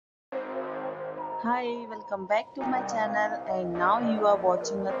Hi, welcome back to my channel and now you are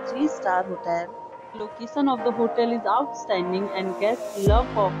watching a 3-star hotel. Location of the hotel is outstanding and guests love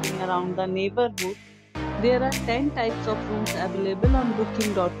walking around the neighborhood. There are 10 types of rooms available on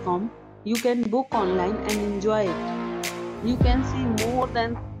booking.com. You can book online and enjoy it. You can see more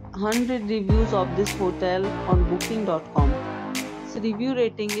than 100 reviews of this hotel on booking.com. Its review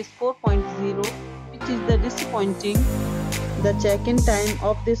rating is 4.0, which is the disappointing. The check-in time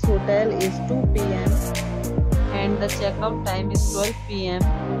of this hotel is 2 p.m. and the checkout time is 12 p.m.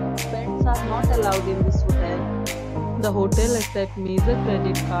 Pets are not allowed in this hotel. The hotel accepts major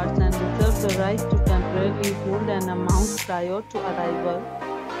credit cards and reserves the right to temporarily hold an amount prior to arrival.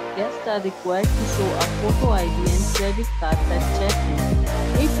 Guests are required to show a photo ID and credit card at check-in.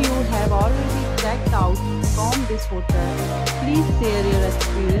 If you have already checked out from this hotel, please share your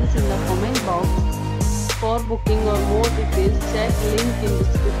experience in the comment box. For booking or more details, check link in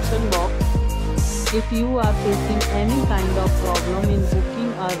description box. If you are facing any kind of problem in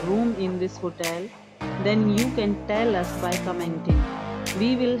booking a room in this hotel, then you can tell us by commenting.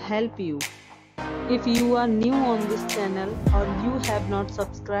 We will help you. If you are new on this channel or you have not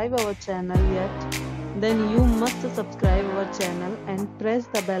subscribed our channel yet, then you must subscribe our channel and press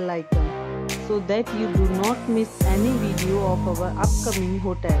the bell icon so that you do not miss any video of our upcoming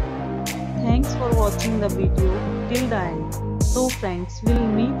hotel. Thanks for watching the video till the end. So friends, we'll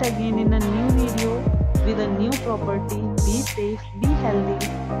meet again in a new video with a new property. Be safe, be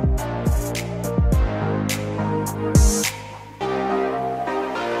healthy.